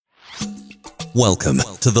Welcome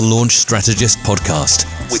to the Launch Strategist podcast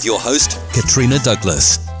with your host, Katrina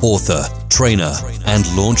Douglas, author, trainer, and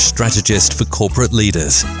launch strategist for corporate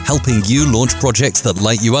leaders, helping you launch projects that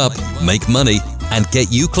light you up, make money, and get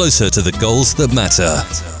you closer to the goals that matter.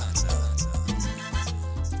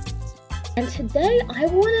 And today I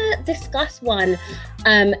want to discuss one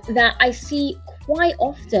that I see quite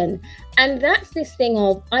often, and that's this thing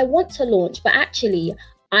of I want to launch, but actually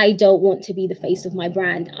I don't want to be the face of my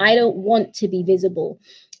brand. I don't want to be visible.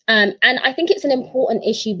 And I think it's an important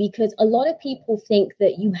issue because a lot of people think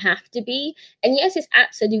that you have to be. And yes, it's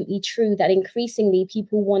absolutely true that increasingly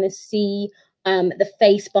people want to see the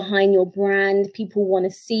face behind your brand. People want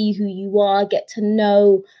to see who you are, get to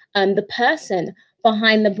know the person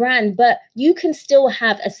behind the brand, but you can still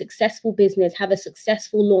have a successful business, have a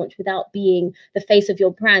successful launch without being the face of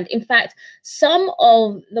your brand. In fact, some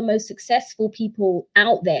of the most successful people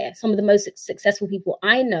out there, some of the most successful people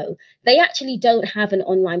I know, they actually don't have an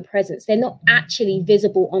online presence. They're not actually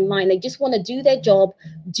visible online. They just want to do their job,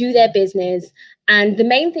 do their business. And the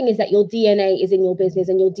main thing is that your DNA is in your business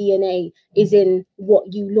and your DNA is in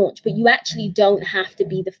what you launch, but you actually don't have to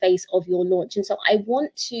be the face of your launch. And so I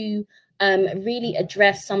want to really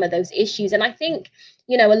address some of those issues. And I think,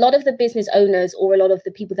 you know, a lot of the business owners or a lot of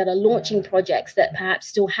the people that are launching projects that perhaps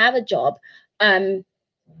still have a job,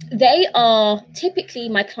 they are typically,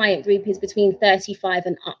 my client group is between 35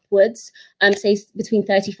 and upwards, say between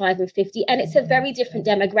 35 and 50. And it's a very different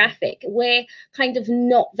demographic. We're kind of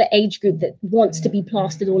not the age group that wants to be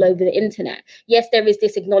plastered all over the internet. Yes, there is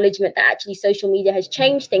this acknowledgement that actually social media has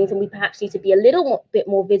changed things and we perhaps need to be a little bit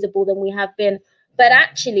more visible than we have been. But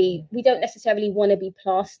actually, we don't necessarily want to be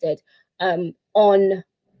plastered on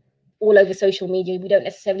all over social media. We don't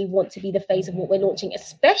necessarily want to be the face of what we're launching,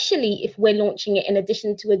 especially if we're launching it in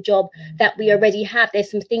addition to a job that we already have.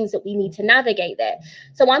 There's some things that we need to navigate there.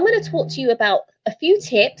 So I'm going to talk to you about a few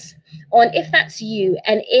tips on if that's you.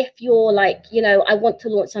 And if you're like, you know, I want to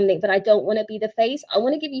launch something, but I don't want to be the face. I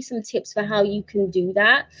want to give you some tips for how you can do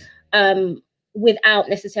that. Without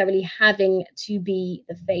necessarily having to be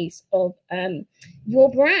the face of your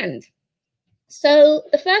brand. So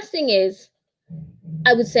the first thing is,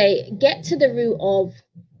 I would say, get to the root of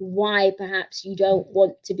why perhaps you don't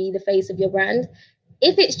want to be the face of your brand.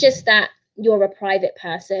 If it's just that you're a private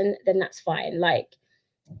person, then that's fine. Like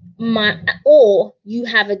or you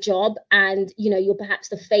have a job and, you know, you're perhaps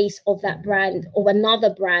the face of that brand or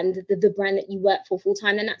another brand, the brand that you work for full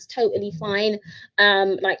time, then that's totally fine.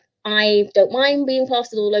 Like, I don't mind being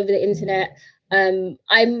plastered all over the internet. There's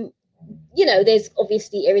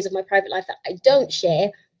obviously areas of my private life that I don't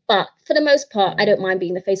share, but for the most part, I don't mind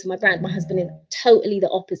being the face of my brand. My husband is totally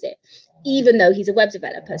the opposite, even though he's a web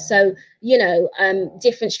developer. So,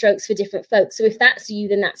 different strokes for different folks. So if that's you,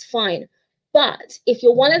 then that's fine. But if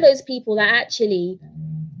you're one of those people that actually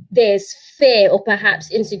there's fear or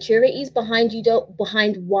perhaps insecurities behind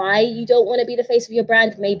why you don't want to be the face of your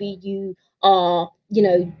brand, maybe you are,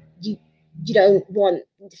 you don't want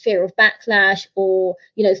fear of backlash or,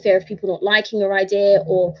 fear of people not liking your idea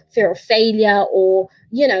or fear of failure or,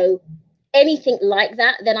 anything like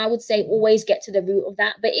that, then I would say always get to the root of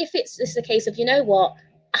that. But if it's just a case of, you know what,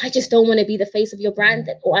 I just don't want to be the face of your brand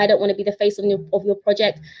or I don't want to be the face of your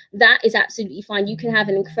project, that is absolutely fine. You can have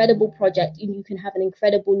an incredible project and you can have an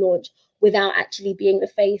incredible launch without actually being the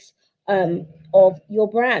face of your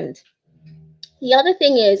brand. The other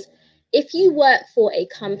thing is, if you work for a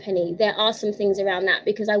company, there are some things around that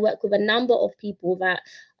because I work with a number of people that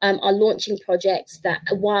are launching projects that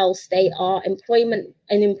whilst they are in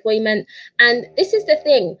employment. And this is the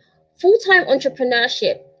thing, full-time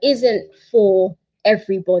entrepreneurship isn't for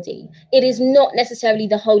everybody. It is not necessarily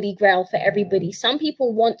the holy grail for everybody. Some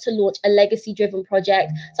people want to launch a legacy-driven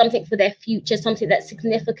project, something for their future, something that's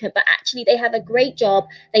significant, but actually they have a great job.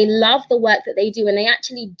 They love the work that they do, and they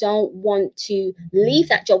actually don't want to leave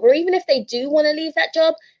that job. Or even if they do want to leave that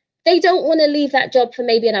job, they don't want to leave that job for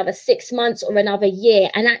maybe another 6 months or another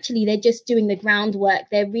year. And actually, they're just doing the groundwork.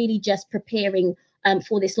 They're really just preparing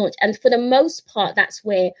for this launch. And for the most part, that's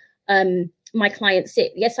where my clients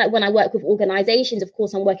sit. Yes, when I work with organizations, of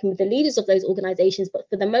course, I'm working with the leaders of those organizations. But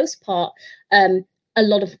for the most part, a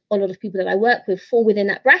lot of people that I work with fall within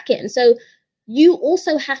that bracket. And so you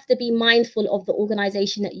also have to be mindful of the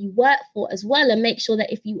organization that you work for as well, and make sure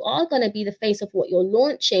that if you are going to be the face of what you're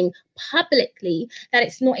launching publicly, that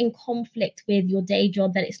it's not in conflict with your day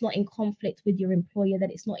job, that it's not in conflict with your employer,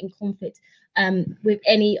 that it's not in conflict with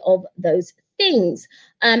any of those things.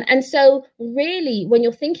 And so really, when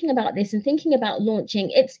you're thinking about this and thinking about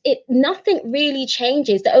launching, nothing really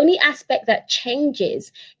changes. The only aspect that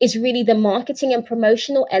changes is really the marketing and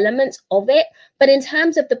promotional elements of it. But in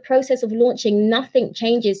terms of the process of launching, nothing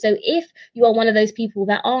changes. So if you are one of those people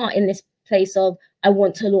that are in this place of, I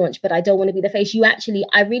want to launch, but I don't want to be the face,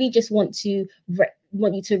 I really just want you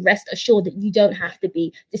to rest assured that you don't have to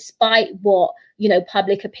be, despite what,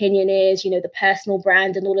 public opinion is, the personal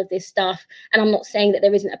brand and all of this stuff. And I'm not saying that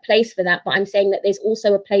there isn't a place for that, but I'm saying that there's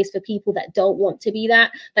also a place for people that don't want to be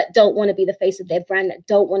that don't want to be the face of their brand, that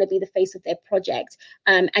don't want to be the face of their project.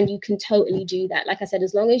 And you can totally do that. Like I said,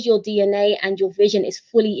 as long as your DNA and your vision is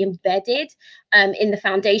fully embedded in the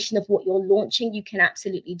foundation of what you're launching, you can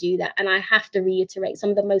absolutely do that. And I have to reiterate, some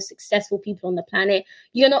of the most successful people on the planet,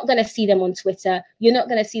 you're not going to see them on Twitter. You're not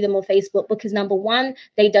going to see them on Facebook because, number one,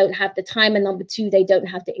 they don't have the time, and number two, they don't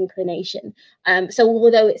have the inclination. So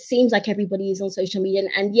although it seems like everybody is on social media,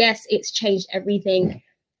 and yes, it's changed everything,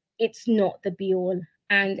 it's not the be all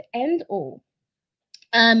and end all.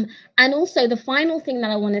 And also the final thing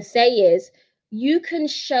that I want to say is you can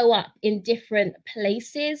show up in different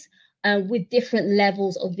places with different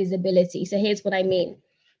levels of visibility. So here's what I mean.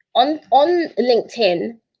 On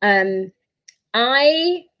LinkedIn,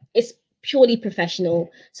 it's purely professional.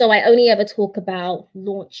 So I only ever talk about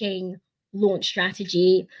launch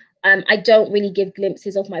strategy. I don't really give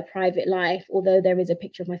glimpses of my private life, although there is a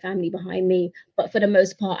picture of my family behind me. But for the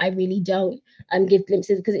most part, I really don't give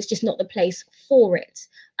glimpses because it's just not the place for it.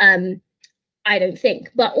 I don't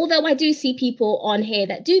think. But although I do see people on here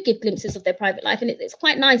that do give glimpses of their private life, and it's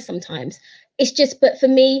quite nice sometimes. But for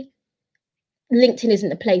me, LinkedIn isn't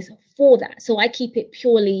the place for that. So I keep it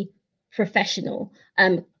purely professional,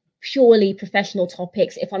 purely professional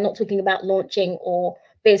topics. If I'm not talking about launching or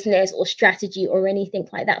business or strategy or anything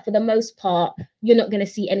like that, for the most part, you're not going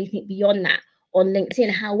to see anything beyond that on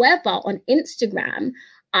LinkedIn. However, on Instagram,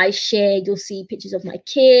 you'll see pictures of my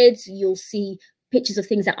kids, you'll see pictures of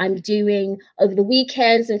things that I'm doing over the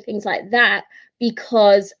weekends and things like that,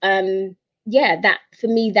 because that for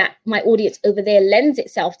me, that my audience over there lends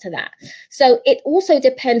itself to that. So it also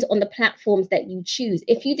depends on the platforms that you choose.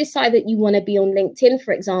 If you decide that you want to be on LinkedIn,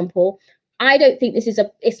 for example, I don't think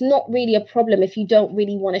it's not really a problem if you don't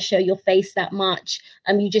really want to show your face that much.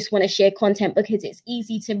 You just want to share content because it's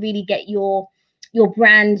easy to really get your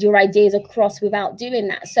brand, your ideas across without doing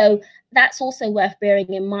that. So that's also worth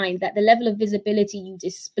bearing in mind, that the level of visibility you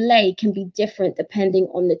display can be different depending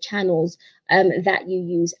on the channels that you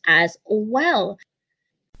use as well.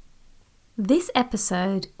 This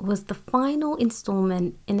episode was the final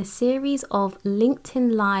installment in a series of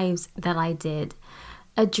LinkedIn Lives that I did,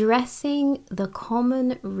 addressing the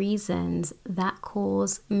common reasons that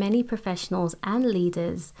cause many professionals and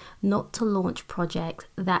leaders not to launch projects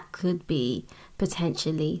that could be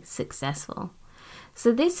potentially successful.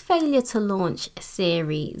 So this failure to launch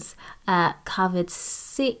series covered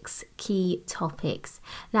 6 key topics.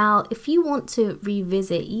 Now, if you want to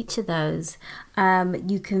revisit each of those,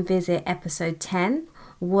 you can visit episode 10,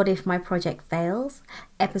 What If My Project Fails?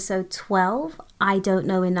 Episode 12, I Don't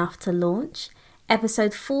Know Enough to Launch.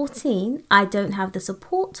 Episode 14, I Don't Have the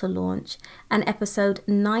Support to Launch. And episode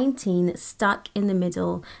 19, Stuck in the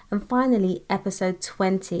Middle. And finally, episode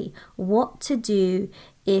 20, What to Do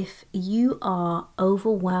if you are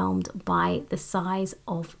overwhelmed by the size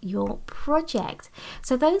of your project.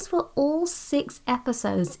 So those were all 6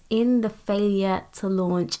 episodes in the Failure to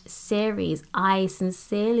Launch series. I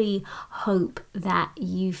sincerely hope that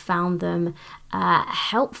you found them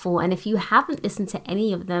helpful. And if you haven't listened to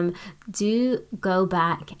any of them, do go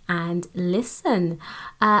back and listen.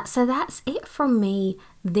 So that's it from me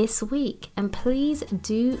this week. And please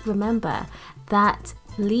do remember that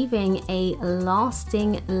leaving a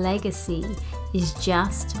lasting legacy is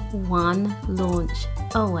just one launch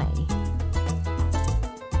away.